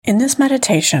In this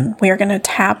meditation, we are going to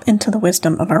tap into the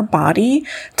wisdom of our body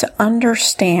to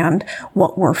understand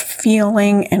what we're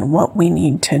feeling and what we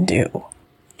need to do.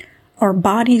 Our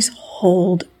bodies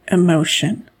hold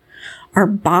emotion. Our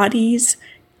bodies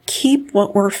keep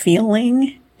what we're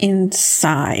feeling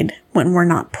inside when we're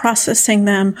not processing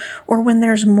them or when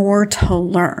there's more to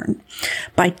learn.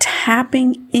 By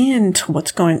tapping into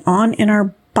what's going on in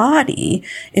our body,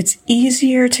 it's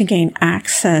easier to gain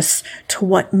access to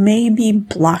what may be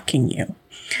blocking you.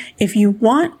 If you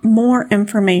want more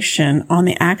information on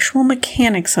the actual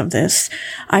mechanics of this,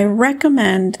 I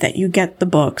recommend that you get the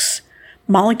books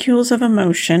Molecules of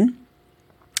Emotion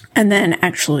and then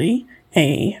actually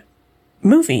a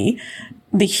movie,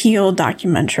 the Heal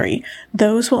documentary.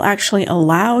 Those will actually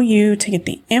allow you to get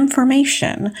the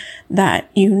information that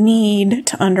you need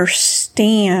to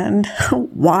understand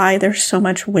why there's so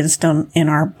much wisdom in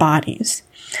our bodies.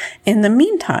 In the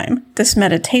meantime, this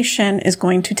meditation is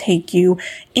going to take you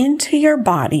into your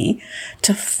body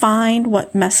to find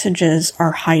what messages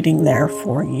are hiding there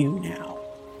for you now.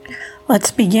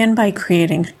 Let's begin by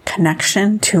creating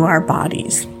connection to our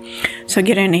bodies. So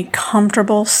get in a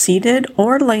comfortable seated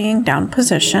or laying down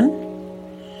position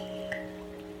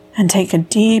and take a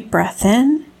deep breath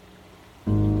in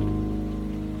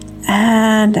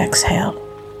and exhale.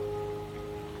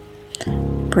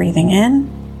 Breathing in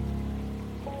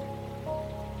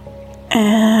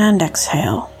and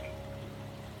exhale.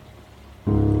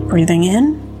 Breathing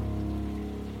in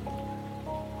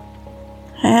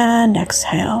and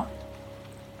exhale.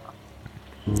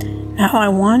 Now I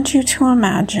want you to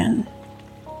imagine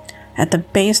at the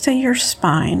base of your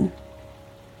spine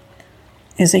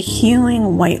is a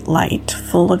healing white light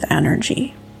full of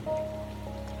energy.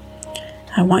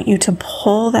 I want you to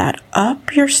pull that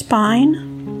up your spine,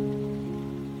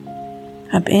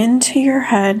 up into your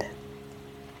head,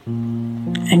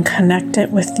 and connect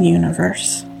it with the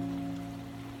universe.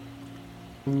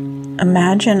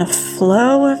 Imagine a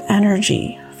flow of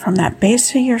energy from that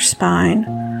base of your spine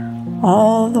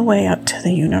all the way up to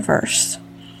the universe.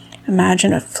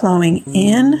 Imagine it flowing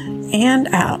in and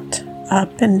out,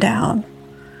 up and down.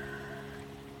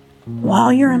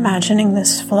 While you're imagining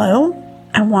this flow,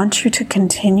 I want you to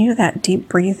continue that deep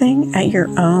breathing at your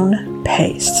own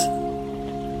pace.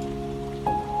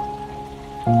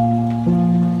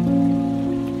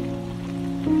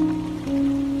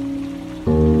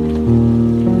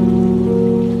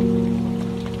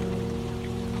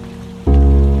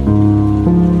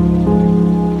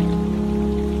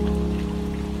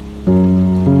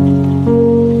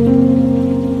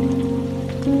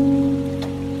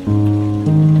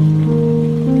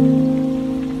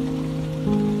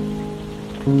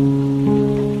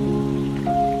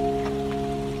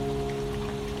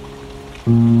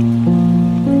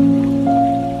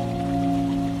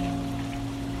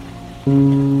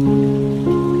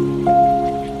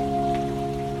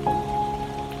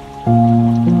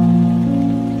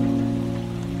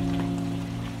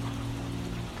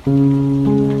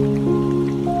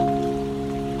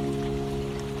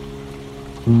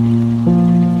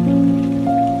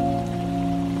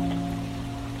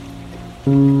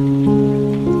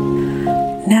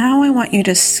 Now I want you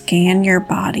to scan your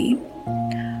body.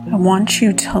 I want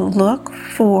you to look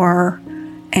for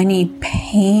any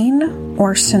pain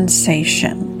or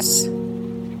sensations.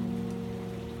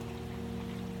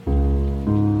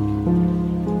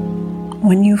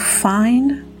 When you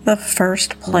find the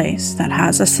first place that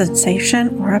has a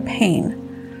sensation or a pain,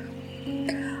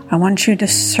 I want you to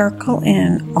circle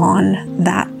in on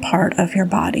that part of your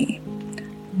body.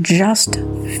 Just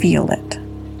feel it.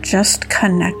 Just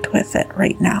connect with it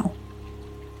right now.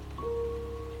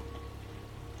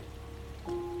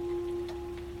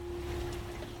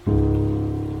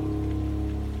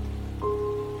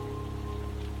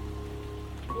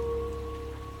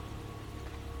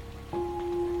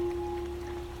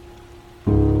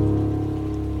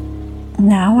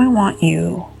 Now I want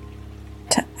you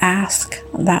to ask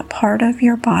that part of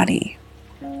your body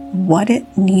what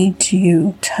it needs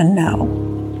you to know.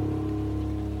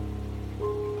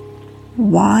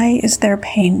 Why is there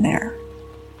pain there?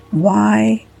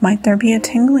 Why might there be a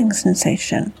tingling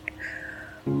sensation?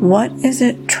 What is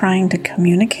it trying to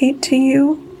communicate to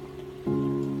you?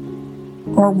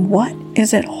 Or what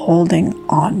is it holding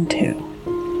on to?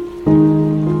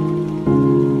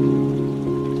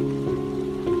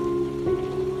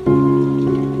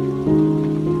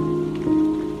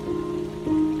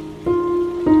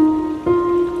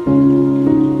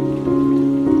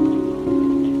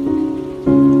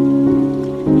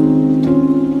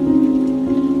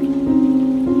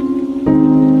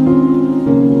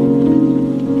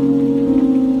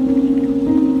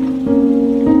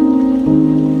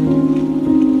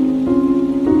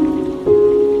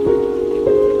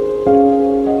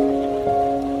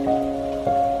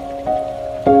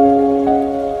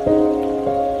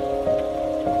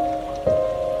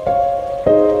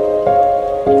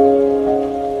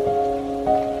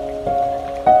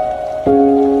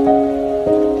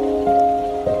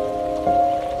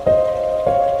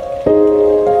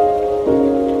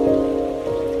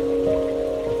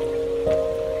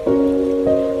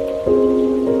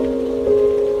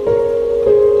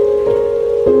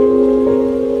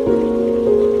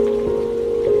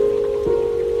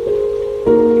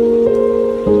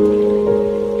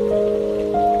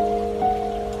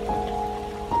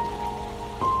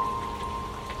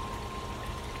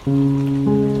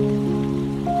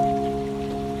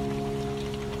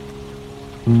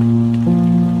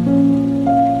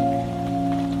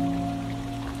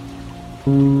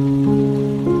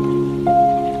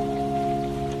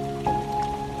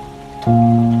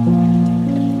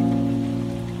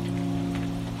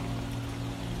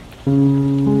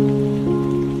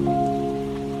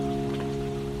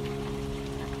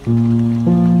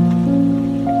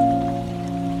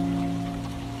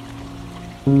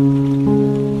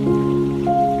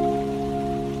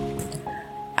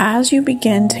 As you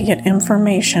begin to get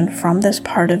information from this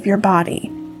part of your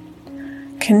body,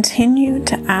 continue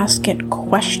to ask it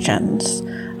questions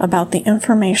about the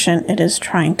information it is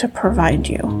trying to provide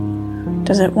you.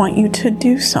 Does it want you to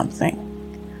do something?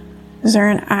 Is there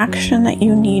an action that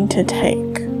you need to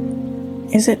take?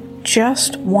 Is it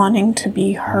just wanting to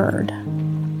be heard?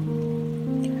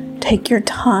 Take your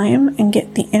time and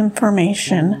get the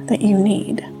information that you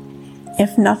need.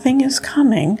 If nothing is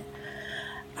coming,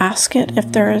 ask it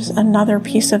if there is another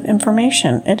piece of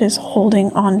information it is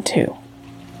holding on to.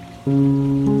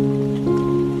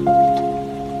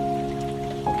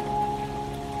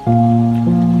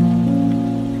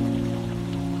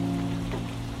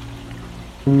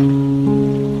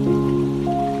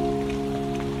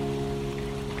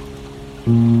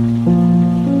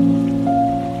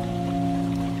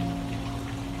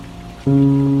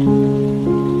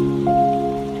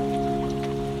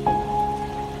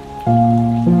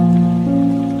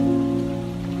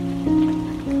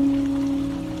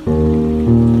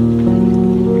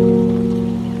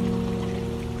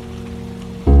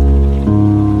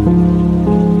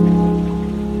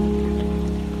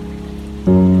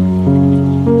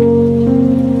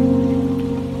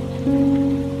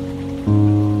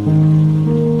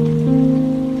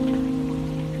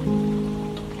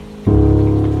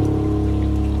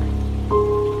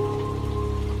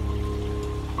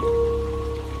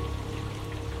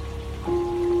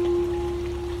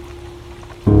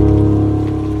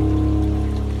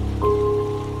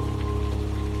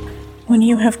 When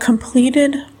you have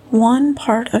completed one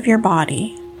part of your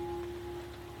body,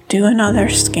 do another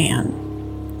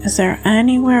scan. Is there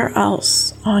anywhere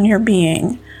else on your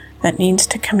being that needs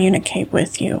to communicate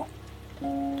with you?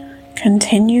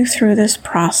 Continue through this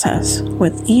process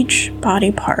with each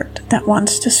body part that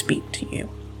wants to speak to you.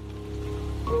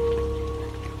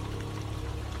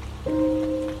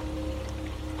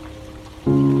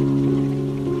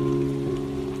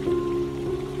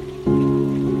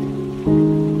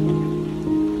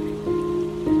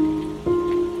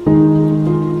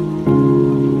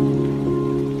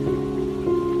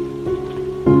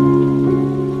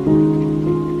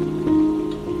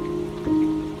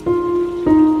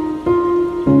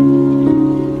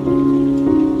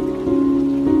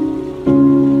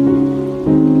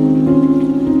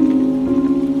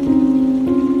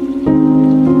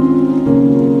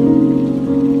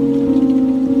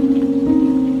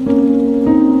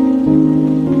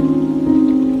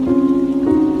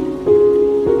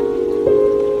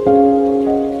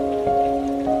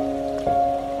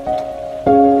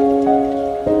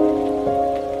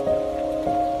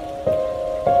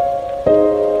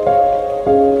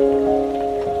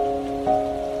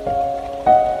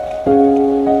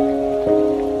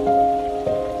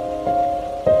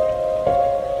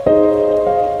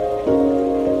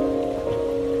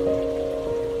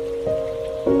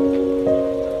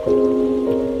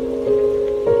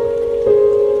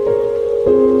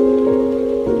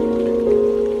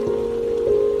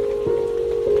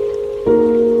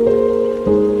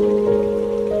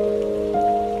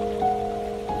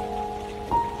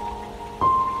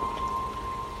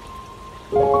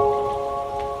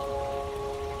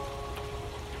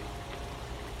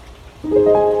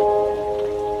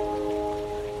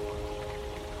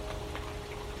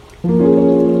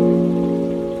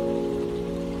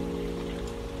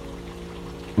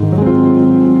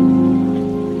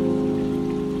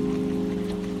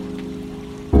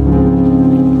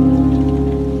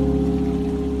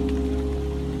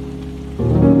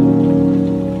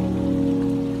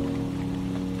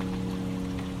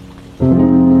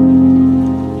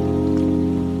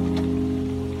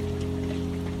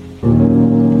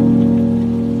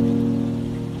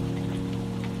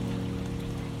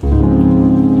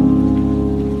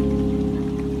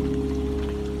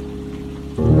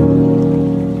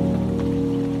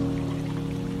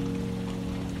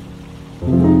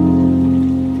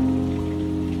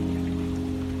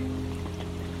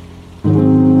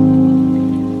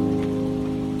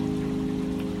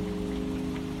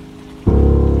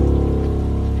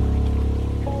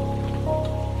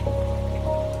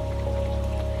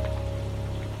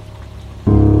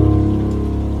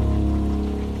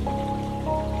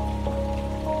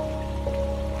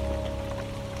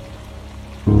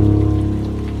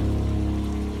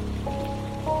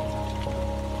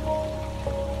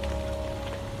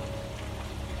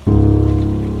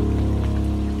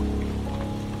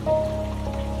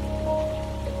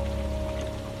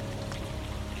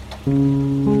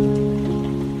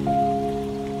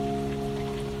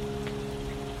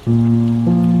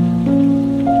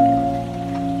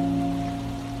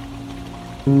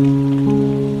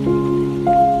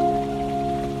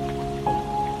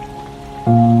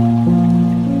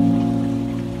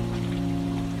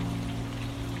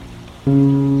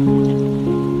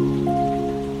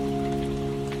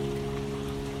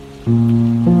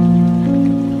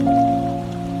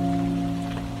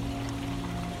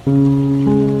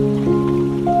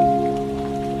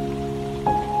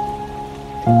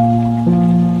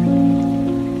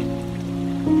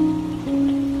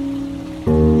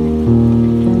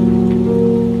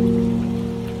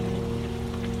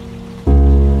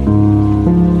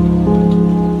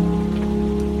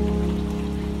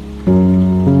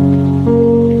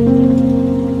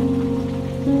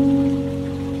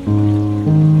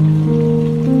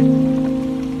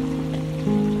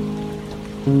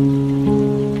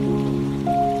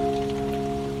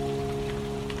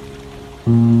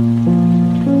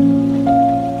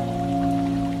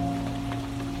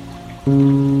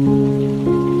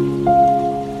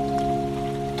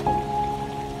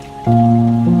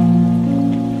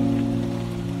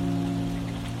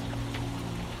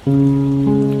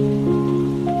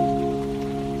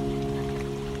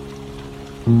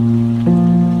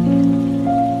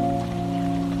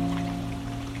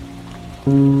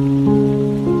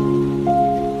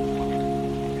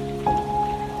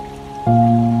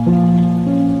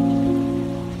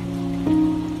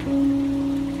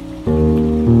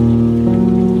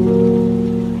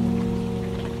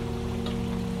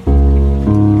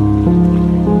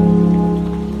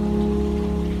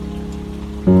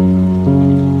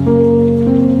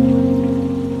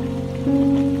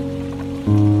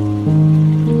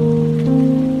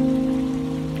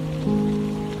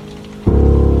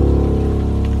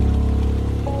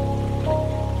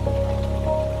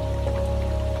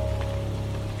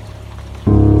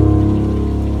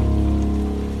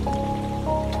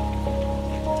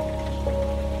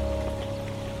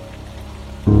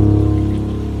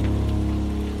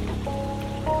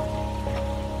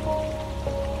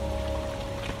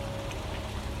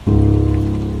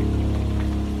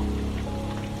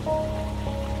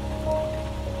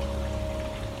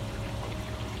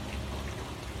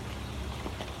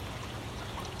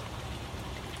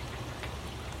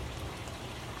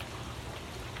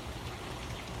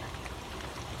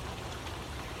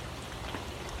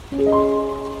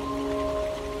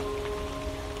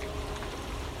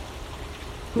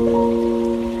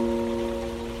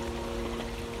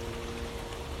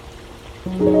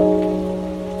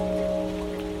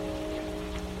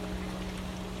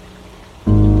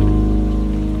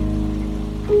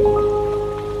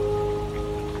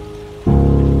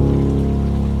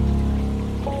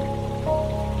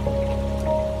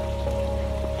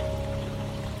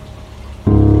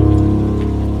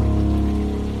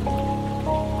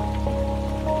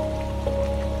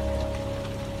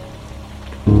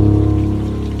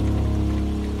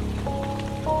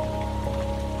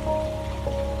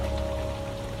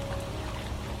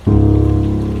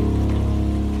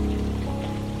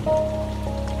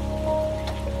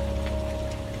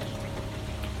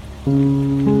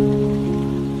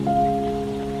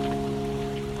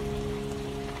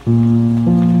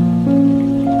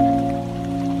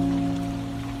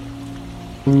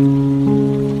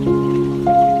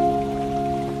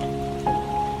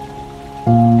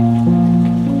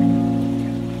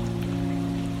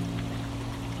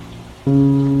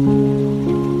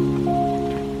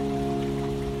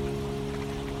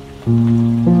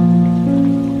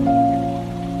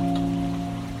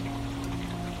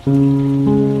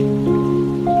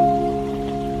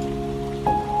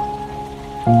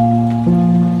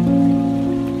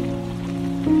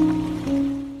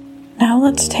 Now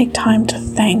let's take time to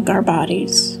thank our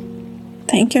bodies.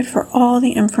 Thank it for all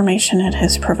the information it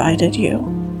has provided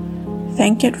you.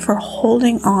 Thank it for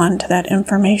holding on to that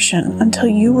information until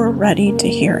you were ready to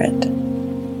hear it.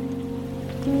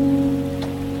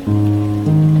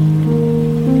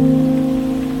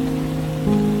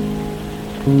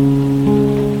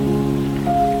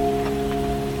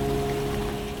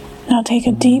 Now take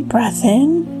a deep breath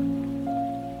in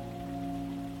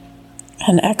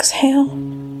and exhale.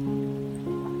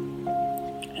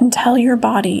 And tell your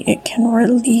body it can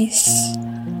release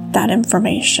that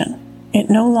information. It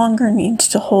no longer needs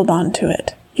to hold on to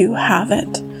it. You have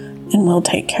it, and we'll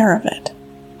take care of it.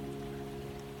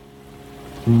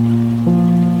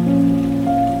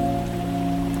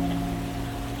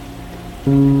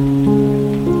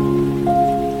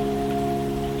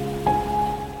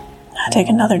 Now take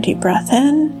another deep breath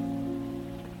in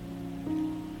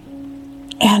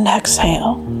and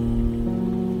exhale.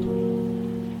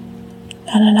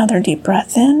 And another deep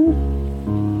breath in.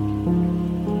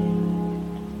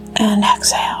 And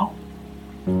exhale.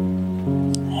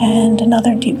 And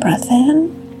another deep breath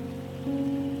in.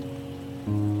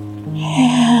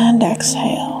 And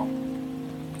exhale.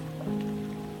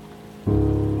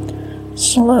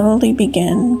 Slowly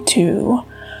begin to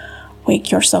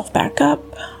wake yourself back up,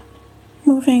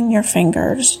 moving your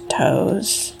fingers,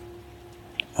 toes,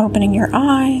 opening your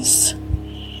eyes.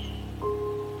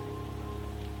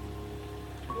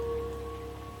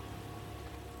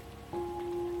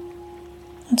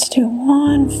 Let's do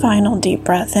one final deep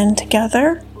breath in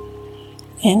together.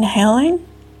 Inhaling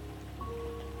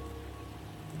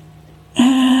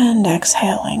and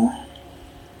exhaling.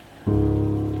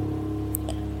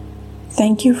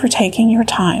 Thank you for taking your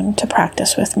time to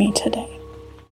practice with me today.